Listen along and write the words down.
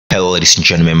Hello ladies and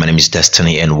gentlemen, my name is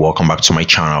Destiny and welcome back to my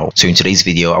channel. So in today's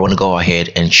video I want to go ahead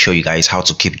and show you guys how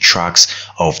to keep tracks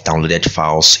of downloaded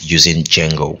files using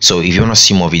Django. So if you want to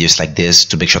see more videos like this,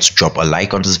 to make sure to drop a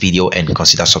like on this video and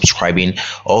consider subscribing.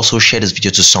 Also share this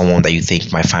video to someone that you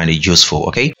think might find it useful,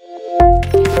 okay?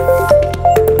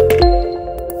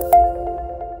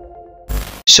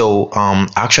 So I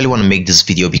actually want to make this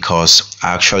video because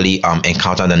I actually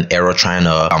encountered an error trying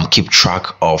to keep track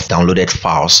of downloaded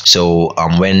files. So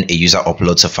when a user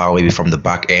uploads a file maybe from the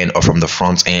back end or from the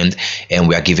front end, and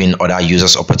we are giving other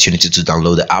users opportunity to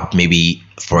download the app, maybe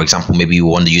for example, maybe we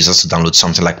want the users to download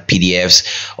something like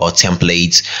PDFs or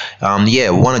templates.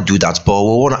 Yeah, we want to do that, but we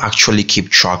want to actually keep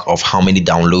track of how many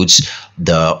downloads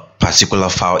the particular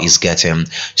file is getting.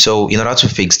 So in order to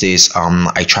fix this,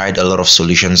 I tried a lot of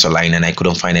solutions online and I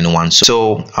couldn't find anyone.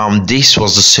 So this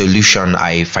was the solution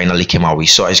I finally came out with.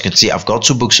 So as you can see, I've got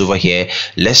two books over here.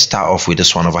 Let's start off with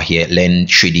this one over here, Learn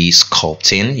 3D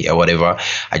Sculpting. Yeah, whatever,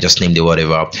 I just named it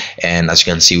whatever. And as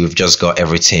you can see, we've just got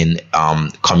everything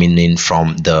coming in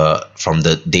from the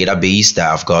database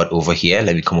that I've got over here.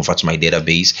 Let me come over to my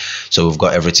database. So we've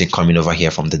got everything coming over here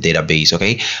from the database.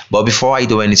 Okay, but before I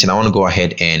do anything, I want to go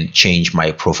ahead and change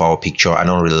my profile picture. I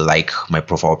don't really like my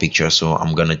profile picture, so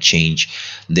I'm gonna change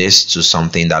this to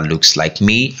something that looks like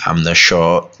me. I'm not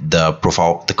sure the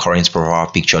current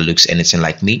profile picture looks anything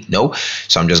like me. No,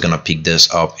 so I'm just gonna pick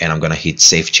this up and I'm gonna hit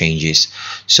save changes.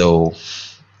 So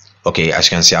okay, as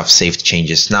you can see, I've saved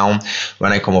changes. Now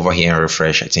when I come over here and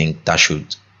refresh, I think that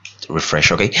should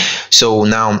refresh. Okay, so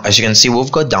now as you can see,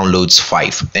 we've got downloads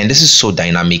 5, and this is so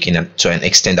dynamic to an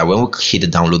extent that when we hit the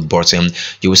download button,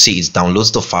 you will see it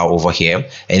downloads the file over here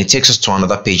and it takes us to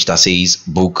another page that says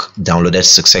book downloaded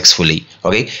successfully.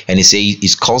 Okay, and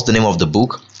it calls the name of the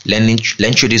book, Learn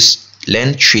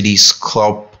 3D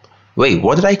Sculpt. Wait,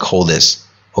 what did I call this?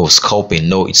 Oh, sculpting.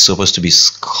 No, it's supposed to be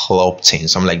sculpting,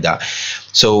 something like that.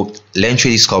 So Learn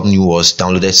 3D Sculpting was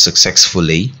downloaded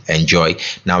successfully. Enjoy.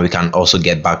 Now we can also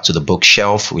get back to the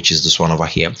bookshelf, which is this one over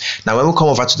here. Now when we come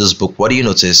over to this book, what do you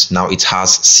notice? Now it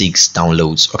has 6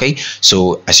 downloads. Okay,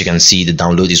 so as you can see, the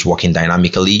download is working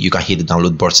dynamically. You can hit the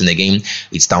download button again,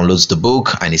 it downloads the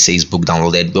book and it says book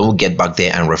downloaded. When we get back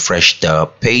there and refresh the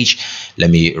page, let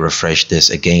me refresh this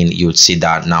again, you would see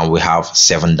that now we have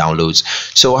 7 downloads.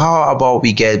 So how about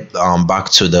we get back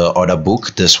to the other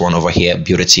book, this one over here,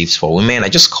 Beauty Tips for Women. I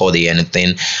just called it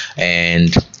anything,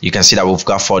 and you can see that we've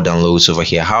got 4 downloads over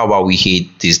here. How about we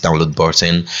hit this download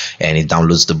button and it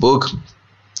downloads the book?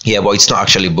 Yeah, but it's not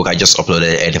actually a book. I just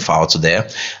uploaded any file to there.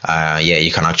 Yeah,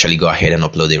 you can actually go ahead and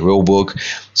upload a real book.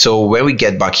 So when we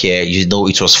get back here, you know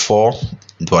it was 4,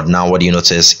 but now what do you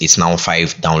notice? It's now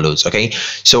 5 downloads. Okay,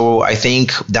 so I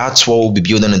think that's what we'll be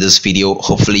building in this video.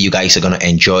 Hopefully you guys are gonna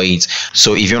enjoy it.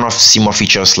 So if you want to see more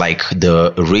features like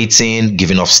the rating,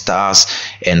 giving of stars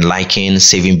and liking,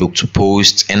 saving book to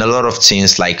post, and a lot of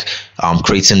things like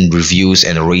creating reviews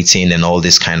and rating and all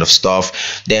this kind of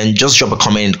stuff, then just drop a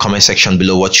comment in the comment section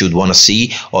below what you'd want to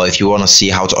see. Or if you want to see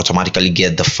how to automatically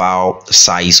get the file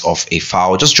size of a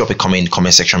file, just drop a comment in the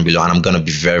comment section below and I'm gonna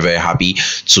be very, very happy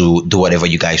to do whatever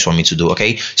you guys want me to do.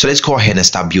 Okay, so let's go ahead and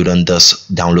start building this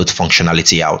download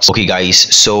functionality out. Okay guys,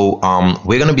 so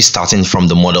we're going to be starting from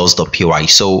the models.py.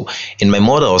 so in my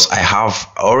models, I have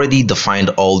already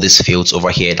defined all these fields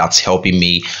over here that's helping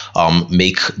me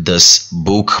make this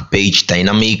book page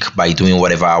dynamic by doing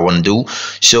whatever I want to do.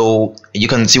 So you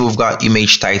can see we've got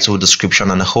image, title, description,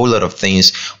 and a whole lot of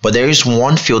things, but there is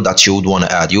one field that you would want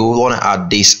to add. You would want to add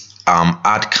this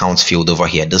add count field over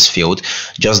here. This field,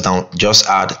 just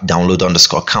add download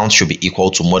underscore count should be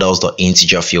equal to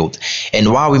models.integer field.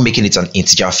 And why are we making it an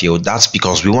integer field? That's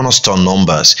because we want to store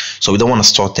numbers. So we don't want to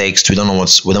store text, we don't want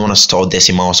to store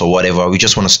decimals or whatever. We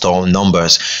just want to store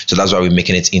numbers. So that's why we're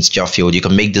making it integer field. You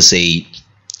can make this a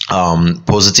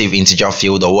positive integer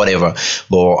field or whatever,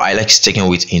 but I like sticking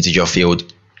with integer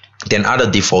field. Then add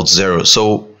a default 0.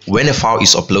 So when a file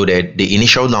is uploaded, the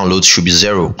initial download should be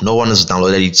 0. No one has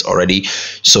downloaded it already,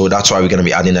 so that's why we're going to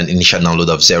be adding an initial download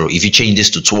of 0. If you change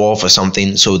this to 12 or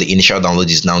something, so the initial download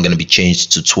is now going to be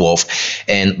changed to 12,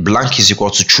 and blank is equal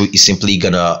to true is simply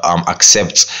going to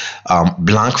accept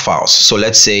blank files. So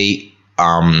let's say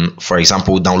for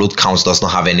example, download counts does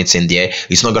not have anything there.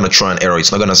 It's not going to throw an error.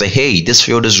 It's not going to say, hey, this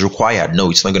field is required. No,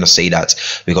 it's not going to say that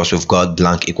because we've got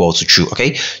blank equal to true.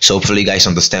 Okay, so hopefully you guys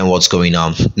understand what's going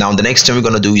on. Now the next thing we're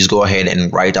going to do is go ahead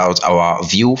and write out our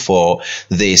view for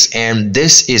this, and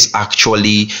this is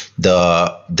actually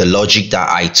the logic that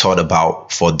I thought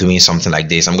about for doing something like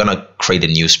this. I'm going to create a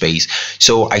new space.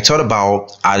 So I thought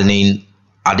about adding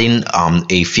adding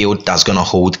a field that's going to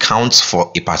hold counts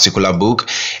for a particular book.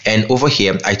 And over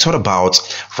here I thought about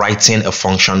writing a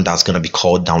function that's going to be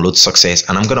called download success,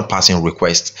 and I'm going to pass in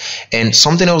request. And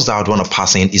something else that I would want to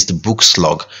pass in is the book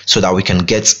slug, so that we can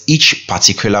get each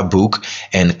particular book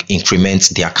and increment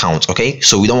the account. Okay,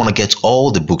 so we don't want to get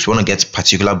all the books, we want to get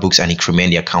particular books and increment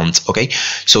the account. Okay,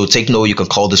 so take note, you can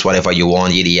call this whatever you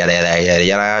want, yada yada yada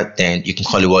yada, then you can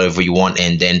call it whatever you want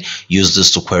and then use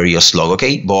this to query your slug.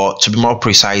 Okay, but to be more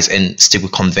precise and stick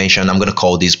with convention, I'm going to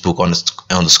call this book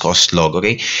underscore slug.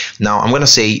 Okay, now I'm going to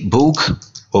say book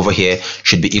over here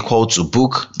should be equal to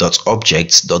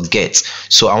book.objects.get.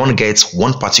 So I want to get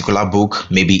one particular book,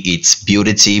 maybe it's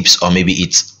beauty tips, or maybe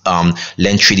it's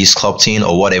learn 3D sculpting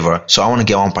or whatever. So I want to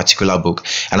get one particular book,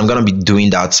 and I'm going to be doing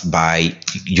that by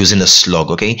using a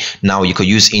slug. Okay, now you could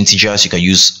use integers, you can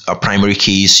use primary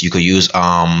keys, you could use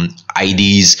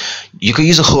IDs, you could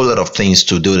use a whole lot of things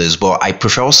to do this, but I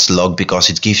prefer slug because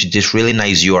it gives you this really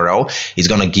nice URL. It's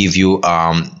going to give you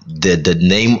the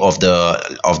name of the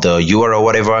URL,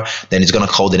 whatever, then it's going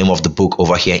to call the name of the book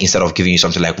over here instead of giving you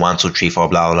something like 1 2 3 4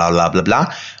 blah blah blah blah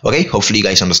blah. Okay, hopefully you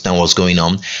guys understand what's going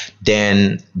on.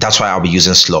 Then that's why I'll be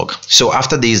using slug. So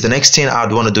after this, the next thing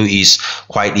I'd want to do is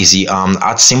quite easy.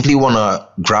 I'd simply want to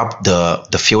grab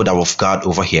the field that we've got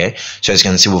over here. So as you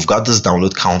can see, we've got this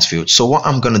download count field. So what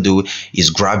I'm going to do is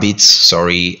grab it.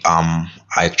 Sorry, I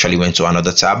actually went to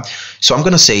another tab. So I'm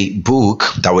going to say book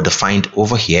that we defined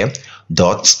over here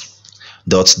dot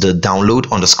the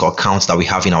download underscore count that we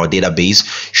have in our database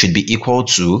should be equal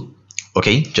to,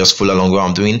 okay, just follow along what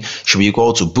I'm doing, should be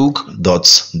equal to book dot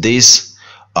this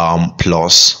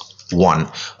plus 1.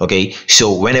 Okay,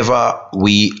 so whenever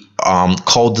we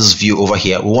call this view over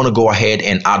here, we want to go ahead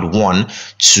and add 1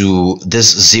 to this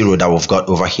 0 that we've got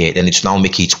over here, then it's now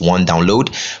make it 1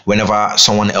 download. Whenever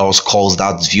someone else calls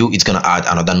that view, it's going to add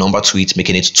another number to it,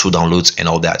 making it 2 downloads and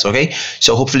all that. Okay,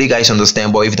 so hopefully you guys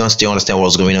understand, but if you don't still understand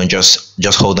what's going on, just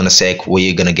hold on a sec.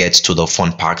 We're going to get to the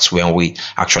fun parts when we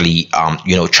actually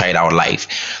try it out live.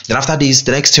 Then after this,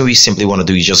 the next thing we simply want to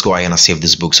do is just go ahead and save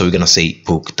this book. So we're going to say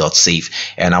book.save,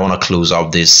 and I want to close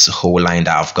up this whole line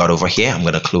that I've got over here. I'm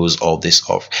going to close all this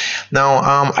off. Now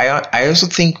I also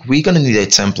think we're going to need a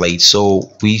template, so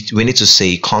we need to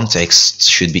say context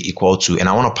should be equal to, and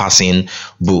I want to pass in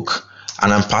book,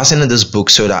 and I'm passing in this book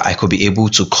so that I could be able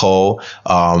to call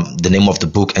the name of the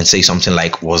book and say something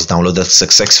like was downloaded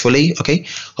successfully. Okay,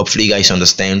 hopefully you guys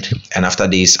understand. And after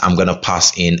this, I'm going to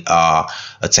pass in a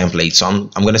template. So I'm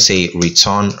going to say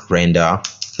return render,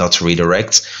 not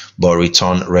redirect, but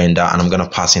return render, and I'm going to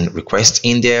pass in request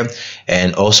in there.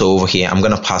 And also over here, I'm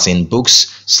going to pass in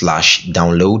books slash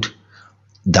download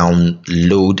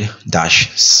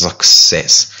dash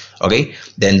success. Okay,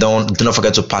 then do not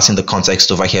forget to pass in the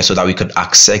context over here so that we could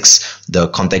access the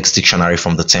context dictionary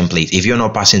from the template. If you're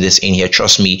not passing this in here,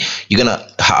 trust me, you're gonna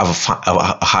have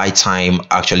a high time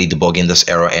actually debugging this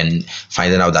error and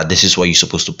finding out that this is what you're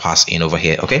supposed to pass in over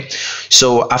here. Okay,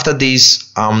 so after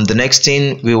this, the next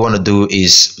thing we want to do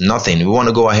is nothing. We want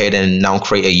to go ahead and now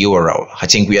create a URL. I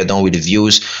think we are done with the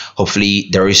views. Hopefully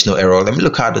there is no error. Let me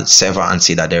look at the server and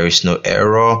see that there is no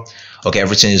error. Okay,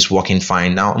 everything is working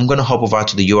fine. Now I'm going to hop over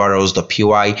to the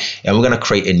urls.py, and we're going to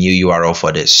create a new URL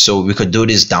for this. So we could do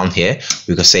this down here.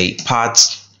 We could say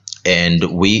path, and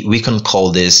we can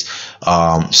call this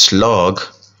slug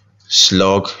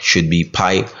should be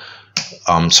pipe.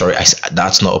 Sorry,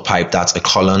 that's not a pipe, that's a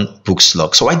colon book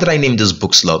slug. So why did I name this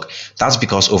book slug? That's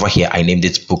because over here I named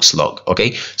it book slug.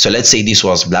 Okay, so let's say this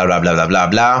was blah blah blah blah blah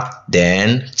blah.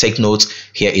 Then take note,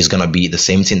 here is gonna be the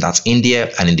same thing that's in there,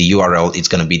 and in the URL it's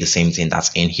gonna be the same thing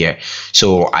that's in here.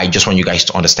 So I just want you guys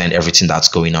to understand everything that's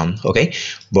going on. Okay,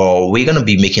 but we're gonna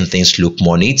be making things look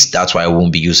more neat. That's why I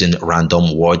won't be using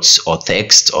random words or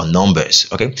text or numbers.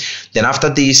 Okay, then after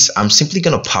this, I'm simply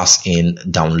gonna pass in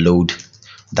download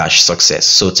dash success.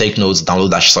 So take notes,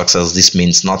 download dash success. This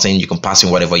means nothing. You can pass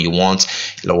in whatever you want,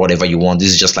 This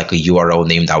is just like a URL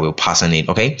name that we're passing in.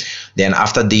 Okay, then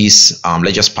after this,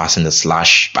 let's just pass in the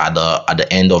slash at the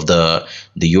end of the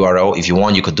URL. If you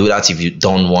want, you could do that. If you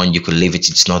don't want, you could leave it.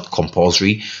 It's not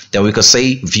compulsory. Then we could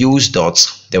say views dot,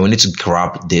 then we need to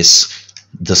grab this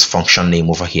function name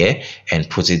over here and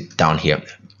put it down here.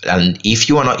 And if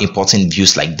you are not importing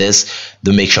views like this,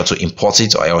 do make sure to import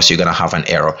it, or else you're gonna have an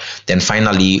error. Then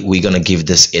finally, we're gonna give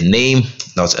this a name,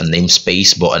 not a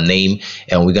namespace, but a name,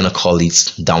 and we're gonna call it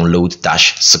download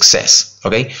dash success.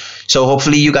 Okay, so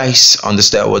hopefully you guys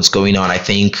understand what's going on. I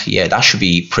think, yeah, that should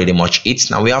be pretty much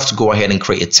it. Now we have to go ahead and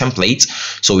create a template.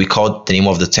 So we call the name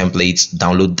of the template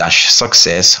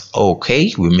download-success.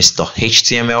 Okay, we missed the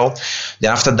HTML.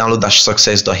 Then after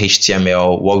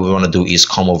download-success.html, what we want to do is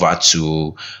come over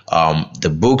to the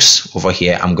books over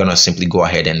here. I'm gonna simply go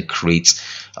ahead and create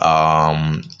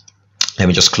let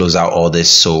me just close out all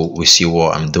this so we see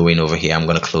what I'm doing over here. I'm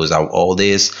going to close out all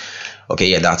this. Okay,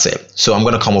 yeah, that's it. So I'm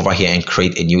going to come over here and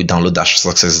create a new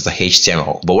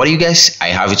download-success.html. But what do you guys? I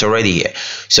have it already here.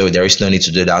 So there is no need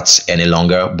to do that any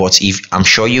longer. But if I'm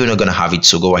sure you're not going to have it,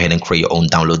 so go ahead and create your own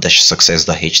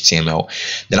download-success.html.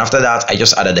 Then after that, I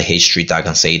just added the H3 tag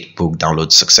and said book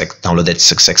downloaded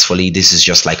successfully. This is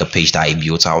just like a page that I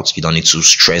built out. You don't need to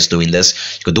stress doing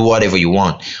this. You can do whatever you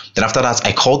want. Then after that,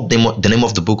 I called the name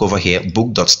of the book over here,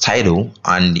 book.title.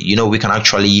 And you know, we can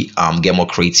actually get more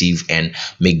creative and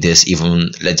make this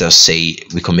even, let's just say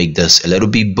we can make this a little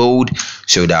bit bold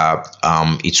so that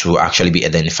it will actually be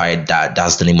identified that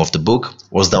that's the name of the book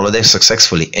was downloaded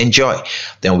successfully. Enjoy.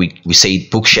 Then we say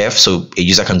bookshelf, so a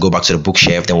user can go back to the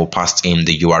bookshelf. Then we'll pass in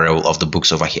the URL of the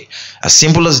books over here. As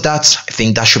simple as that. I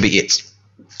think that should be it.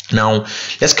 Now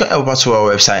let's go over to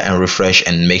our website and refresh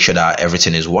and make sure that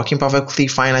everything is working perfectly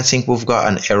fine. I think we've got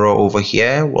an error over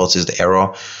here. What is the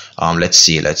error? Let's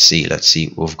see.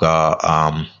 We've got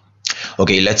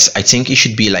okay, I think it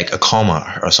should be like a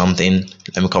comma or something.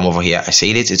 Let me come over here. I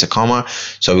said it's a comma,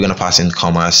 so we're gonna pass in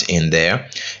commas in there,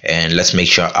 and let's make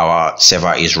sure our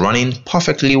server is running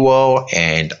perfectly well,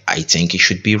 and I think it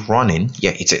should be running.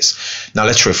 Yeah, it is. Now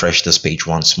let's refresh this page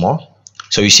once more.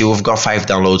 So you see we've got 5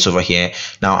 downloads over here.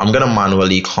 Now I'm gonna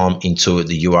manually come into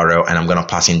the URL and I'm gonna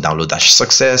pass in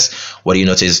download-success. What do you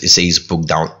notice? It says book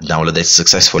downloaded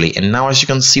successfully. And now as you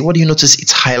can see, what do you notice?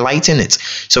 It's highlighting it.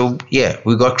 So yeah,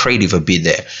 we got creative a bit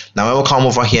there. Now I will come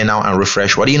over here now and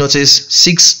refresh. What do you notice?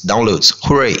 6 downloads.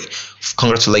 Hooray!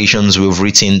 Congratulations, we've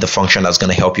written the function that's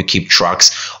going to help you keep tracks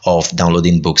of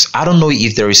downloading books. I don't know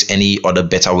if there is any other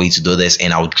better way to do this,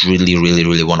 and I would really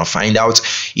want to find out.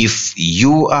 If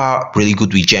you are really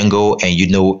good with Django and you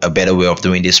know a better way of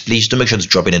doing this, please do make sure to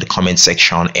drop it in the comment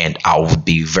section, and I would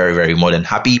be very more than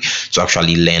happy to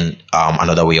actually learn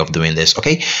another way of doing this.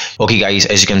 Okay guys,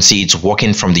 as you can see, it's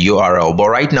working from the URL, but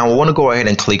right now we want to go ahead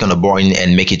and click on the button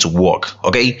and make it work.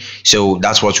 Okay, so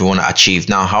that's what we want to achieve.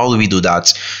 Now how do we do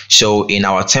that? So in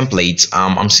our template,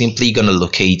 I'm simply gonna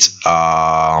locate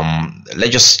let's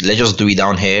just do it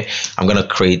down here. I'm gonna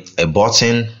create a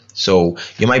button. So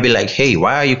you might be like, hey,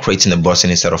 why are you creating a button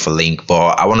instead of a link?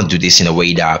 But I want to do this in a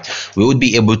way that we would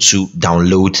be able to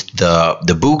download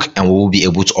the book, and we will be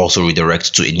able to also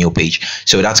redirect to a new page.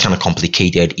 So that's kind of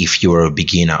complicated if you're a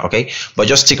beginner. Okay, but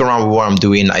just stick around with what I'm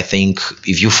doing. I think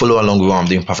if you follow along with what I'm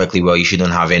doing perfectly well, you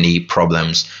shouldn't have any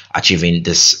problems achieving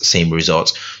this same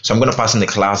result. So I'm going to pass in the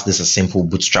class. This is simple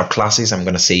bootstrap classes. I'm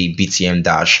going to say btn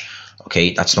dash.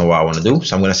 Okay, that's not what I want to do.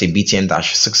 So I'm going to say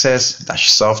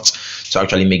btn-success-soft to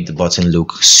actually make the button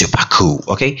look super cool.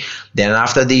 Okay, then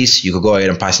after this, you could go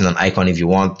ahead and pass in an icon if you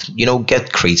want, you know,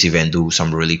 get creative and do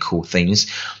some really cool things.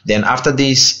 Then after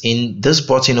this, in this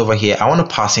button over here, I want to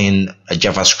pass in a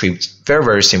JavaScript,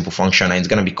 very simple function, and it's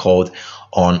going to be called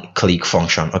onClick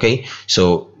function. Okay,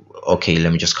 so okay,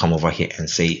 let me just come over here and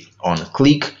say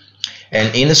onClick.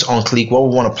 And in this onClick, what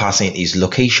we want to pass in is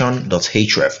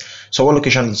location.href. So what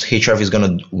location.href is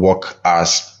going to work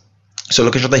as, so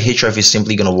location.href is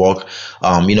simply going to work,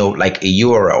 you know, like a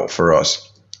URL for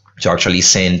us to actually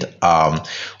send the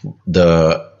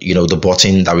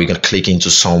button that we're going to click into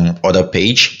some other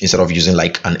page instead of using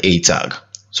like an A tag.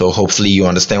 So hopefully you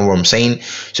understand what I'm saying.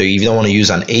 So if you don't want to use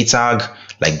an A tag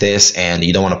like this, and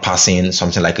you don't want to pass in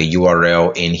something like a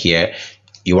URL in here,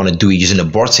 you want to do it using a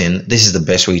button, this is the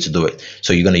best way to do it.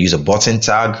 So you're going to use a button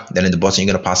tag, then in the button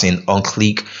you're going to pass in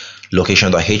onClick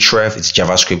location.href, it's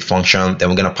JavaScript function, then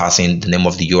we're going to pass in the name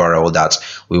of the URL that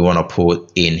we want to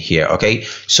put in here. Okay,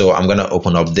 so I'm going to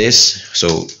open up this,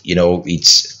 so you know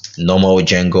it's normal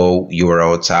Django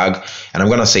URL tag, and I'm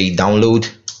going to say download.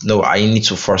 No, I need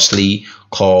to firstly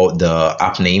call the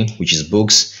app name, which is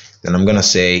books. Then I'm going to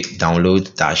say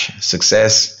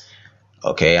download-success.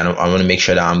 Okay, and I want to make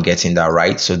sure that I'm getting that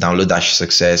right. So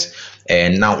download-success.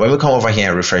 And now when we come over here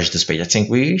and refresh this page, I think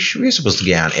we're supposed to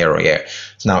get an error here.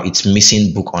 Now it's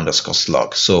missing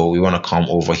book_slug. So we want to come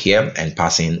over here and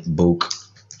pass in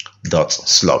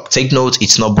book.slug. Take note,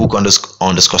 it's not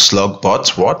book_slug,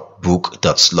 but what?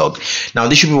 Book.slug. Now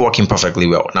this should be working perfectly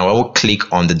well. Now I will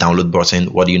click on the download button.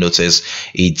 What do you notice?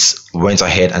 It went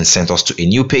ahead and sent us to a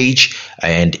new page,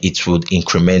 and it would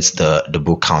increment the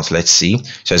book count. Let's see.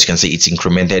 So as you can see, it's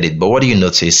incremented it, but what do you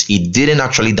notice? It didn't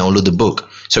actually download the book.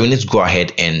 So we need to go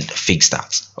ahead and fix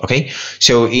that. Okay,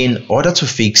 so in order to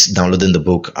fix downloading the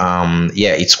book,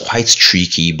 yeah, it's quite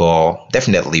tricky, but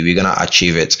definitely we're gonna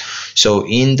achieve it. So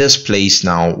in this place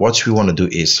now, what we want to do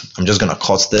is I'm just gonna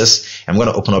cut this. I'm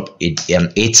gonna open up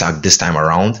an A tag this time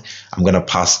around. I'm gonna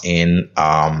pass in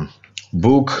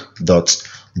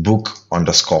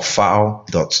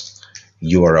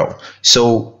book.book_file.url.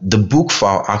 So the book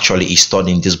file actually is stored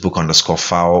in this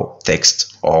book_file text,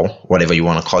 or whatever you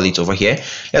want to call it over here.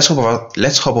 Let's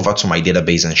hop over to my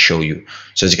database and show you.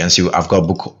 So as you can see, I've got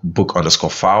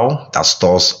book_file that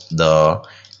stores the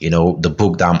the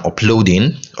book that I'm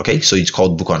uploading. Okay, so it's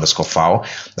called book_file.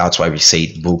 That's why we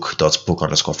say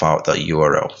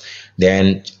book.book_file.url.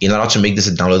 Then in order to make this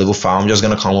a downloadable file, I'm just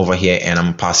gonna come over here and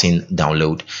I'm passing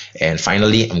download, and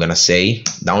finally I'm gonna say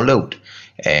download.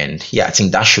 And yeah, I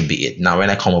think that should be it. Now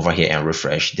when I come over here and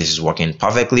refresh, this is working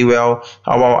perfectly well.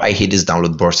 How about I hit this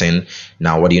download button?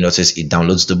 Now what do you notice? It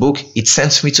downloads the book. It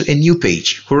sends me to a new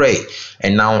page. Hooray!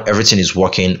 And now everything is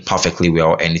working perfectly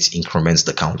well, and it increments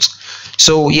the count.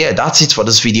 So yeah, that's it for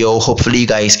this video. Hopefully you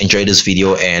guys enjoyed this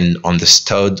video and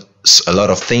understood a lot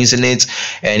of things in it.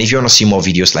 And if you want to see more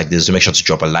videos like this, do make sure to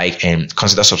drop a like and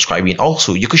consider subscribing.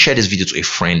 Also, you could share this video to a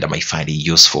friend that might find it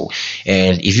useful.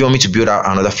 And if you want me to build out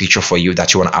another feature for you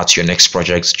that you want to add to your next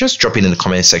project, just drop it in the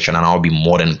comment section and I'll be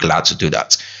more than glad to do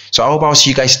that. So I hope I'll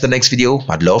see you guys in the next video.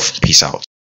 I'd love. Peace out.